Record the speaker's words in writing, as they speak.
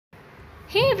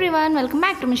Hey everyone, welcome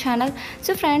back to my channel.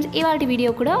 So friends, ఇవాల్టి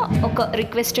video కూడా ఒక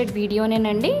requested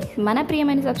వీడియోనేనండి. మన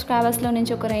ప్రియమైన సబ్స్క్రైబర్స్లో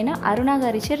నుంచి ఒకరైన అరుణ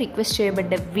గారిచే రిక్వెస్ట్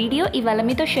చేయబడ్డ వీడియో ఇవాళ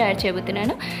మీతో షేర్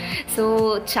చేయబోతున్నాను. సో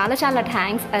చాలా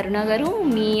థ్యాంక్స్ అరుణ గారు,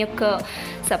 మీ యొక్క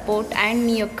సపోర్ట్ అండ్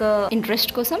మీ యొక్క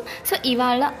ఇంట్రెస్ట్ కోసం. సో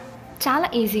ఇవాళ చాలా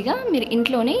ఈజీగా మీరు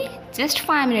ఇంట్లోనే జస్ట్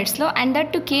 5 minutesలో అండ్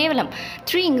దట్ టు కేవలం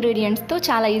 3 ingredientsతో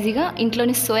చాలా ఈజీగా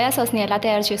ఇంట్లోని సోయా సాస్ని ఎలా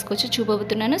తయారు చేసుకోవచ్చో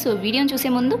చూపబోతున్నాను. సో వీడియోని చూసే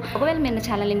ముందు ఒకవేళ మీరు నా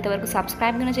ఛానల్ ఇంతవరకు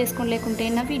సబ్స్క్రైబ్ కూడా లేకుంటే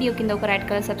నా వీడియో కింద ఒక రెడ్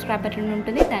కలర్ సబ్స్క్రైబ్ బటన్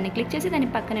ఉంటుంది, దాన్ని క్లిక్ చేసి దాని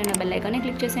పక్కనే ఉన్న బెల్ ఐకాన్ని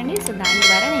క్లిక్ చేసేయండి. సో దాని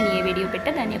ద్వారా నేను ఏ వీడియో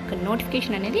పెట్టా దాని యొక్క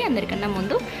నోటిఫికేషన్ అనేది అందరికన్నా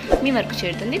ముందు మీ వరకు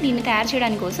చేరుతుంది. దీన్ని తయారు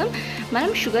చేయడానికి కోసం మనం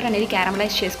షుగర్ అనేది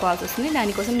క్యారమలైజ్ చేసుకోవాల్సి వస్తుంది.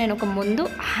 దానికోసం నేను ఒక ముందు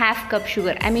 1/2 cup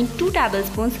షుగర్ 2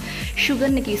 tablespoons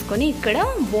షుగర్ని తీసుకొని ఇక్కడ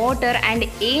వాటర్ అండ్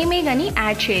ఏమీ కానీ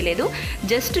యాడ్ చేయలేదు,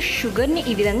 జస్ట్ షుగర్ని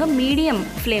ఈ విధంగా మీడియం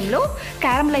ఫ్లేమ్లో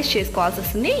క్యారమలైజ్ చేసుకోవాల్సి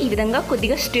వస్తుంది. ఈ విధంగా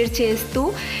కొద్దిగా స్టిర్ చేస్తూ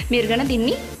మీరు కనుక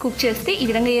దీన్ని కుక్ చేస్తే ఈ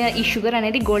విధంగా ఈ షుగర్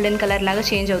అనేది గోల్డెన్ కలర్ లాగా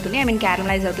చేంజ్ అవుతుంది,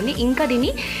 క్యారమలైజ్ అవుతుంది. ఇంకా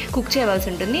దీన్ని కుక్ చేయవలసి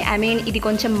ఉంటుంది. ఇది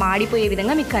కొంచెం మాడిపోయే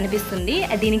విధంగా మీకు కనిపిస్తుంది.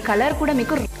 దీని కలర్ కూడా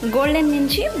మీకు గోల్డెన్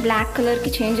నుంచి బ్లాక్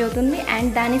కలర్కి చేంజ్ అవుతుంది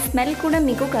అండ్ దాని స్మెల్ కూడా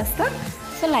మీకు కాస్త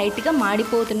సో లైట్గా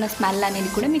మాడిపోతున్న స్మెల్ అనేది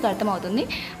కూడా మీకు అర్థమవుతుంది.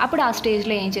 అప్పుడు ఆ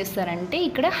స్టేజ్లో ఏం చేస్తారంటే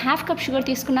ఇక్కడ 1/2 cup షుగర్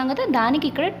తీసుకున్నాం కదా, దానికి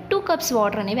ఇక్కడ 2 cups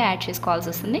వాటర్ అనేవి యాడ్ చేసుకోవాల్సి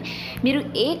వస్తుంది. మీరు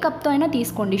ఏ కప్తో అయినా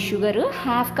తీసుకోండి షుగర్.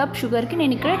 1/2 cup షుగర్కి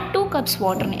నేను ఇక్కడ 2 cups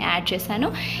వాటర్ని యాడ్ చేశాను.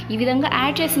 ఈ విధంగా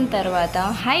యాడ్ చేసిన తర్వాత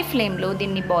హై ఫ్లేమ్లో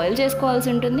దీన్ని బాయిల్ చేసుకోవాల్సి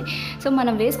ఉంటుంది. సో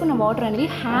మనం వేసుకున్న వాటర్ అనేది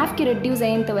 1/2కి రెడ్యూస్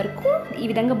అయ్యేంత వరకు ఈ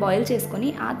విధంగా బాయిల్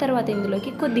చేసుకొని ఆ తర్వాత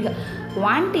ఇందులోకి కొద్దిగా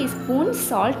 1 teaspoon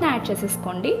సాల్ట్ని యాడ్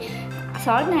చేసేసుకోండి.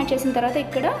 సాల్ట్ని యాడ్ చేసిన తర్వాత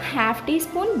ఇక్కడ 1/2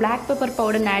 teaspoon బ్లాక్ పెప్పర్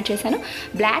పౌడర్ని యాడ్ చేశాను.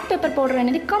 బ్లాక్ పెప్పర్ పౌడర్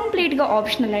అనేది కంప్లీట్గా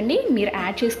ఆప్షనల్ అండి. మీరు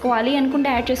యాడ్ చేసుకోవాలి అనుకుంటే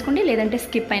యాడ్ చేసుకోండి, లేదంటే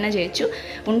స్కిప్ అయినా చేయొచ్చు.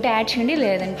 ఉంటే యాడ్ చేయండి,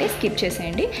 లేదంటే స్కిప్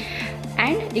చేసేయండి.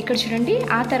 అండ్ ఇక్కడ చూడండి,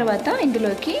 ఆ తర్వాత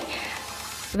ఇందులోకి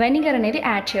వెనిగర్ అనేది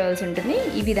యాడ్ చేయాల్సి ఉంటుంది.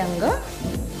 ఈ విధంగా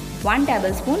 1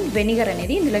 tablespoon వెనిగర్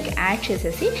అనేది ఇందులోకి యాడ్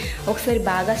చేసేసి ఒకసారి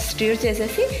బాగా స్టిర్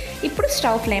చేసేసి ఇప్పుడు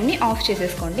స్టవ్ ఫ్లేమ్ని ఆఫ్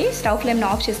చేసేసుకోండి. స్టవ్ ఫ్లేమ్ని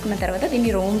ఆఫ్ చేసుకున్న తర్వాత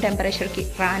దీన్ని రూమ్ టెంపరేచర్కి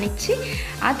రానిచ్చి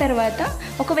ఆ తర్వాత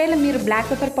ఒకవేళ మీరు బ్లాక్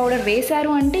పెప్పర్ పౌడర్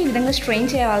వేశారు అంటే ఈ విధంగా స్ట్రెయిన్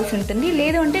చేయాల్సి ఉంటుంది.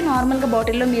 లేదు అంటే నార్మల్గా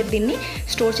బాటిల్లో మీరు దీన్ని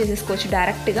స్టోర్ చేసేసుకోవచ్చు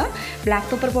డైరెక్ట్గా. బ్లాక్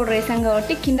పెప్పర్ పౌడర్ వేసాం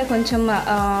కాబట్టి కింద కొంచెం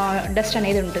డస్ట్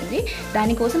అనేది ఉంటుంది.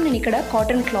 దానికోసం నేను ఇక్కడ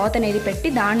కాటన్ క్లాత్ అనేది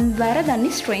పెట్టి దాని ద్వారా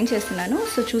దాన్ని స్ట్రెయిన్ చేస్తున్నాను.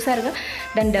 సో చూసారుగా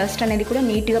దాని డస్ట్ అనేది కూడా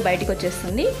నీట్గా బయటికి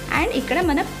వచ్చేస్తుంది. అండ్ ఇక్కడ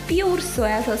మన ప్యూర్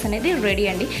సోయా సాస్ అనేది రెడీ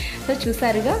అండి. సో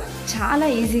చూసారుగా చాలా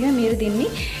ఈజీగా మీరు దీన్ని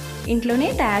ఇంట్లోనే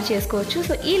తయారు చేసుకోవచ్చు.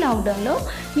 సో ఈ లాక్డౌన్లో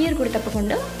మీరు కూడా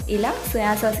తప్పకుండా ఇలా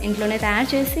సోయా సాస్ ఇంట్లోనే తయారు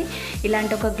చేసి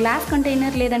ఇలాంటి ఒక గ్లాస్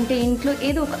కంటైనర్ లేదంటే ఇంట్లో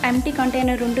ఏదో ఒక ఎంటీ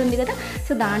కంటైనర్ ఉంటుంది కదా,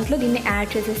 సో దాంట్లో దీన్ని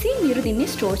యాడ్ చేసేసి మీరు దీన్ని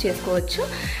స్టోర్ చేసుకోవచ్చు.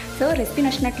 సో రెసిపీ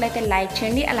నచ్చినట్లయితే లైక్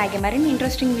చేయండి. అలాగే మరిన్ని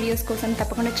ఇంట్రెస్టింగ్ వీడియోస్ కోసం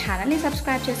తప్పకుండా ఛానల్ని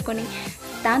సబ్స్క్రైబ్ చేసుకొని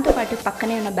దాంతోపాటు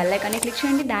పక్కనే ఉన్న బెల్ ఐకాన్ని క్లిక్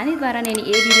చేయండి. దాని ద్వారా నేను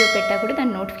ఏ వీడియో పెట్టా కూడా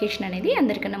దాని నోటిఫికేషన్ అనేది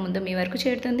అందరికన్నా ముందు మీ వరకు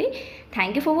చేరుతుంది.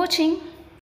 Thank you for watching.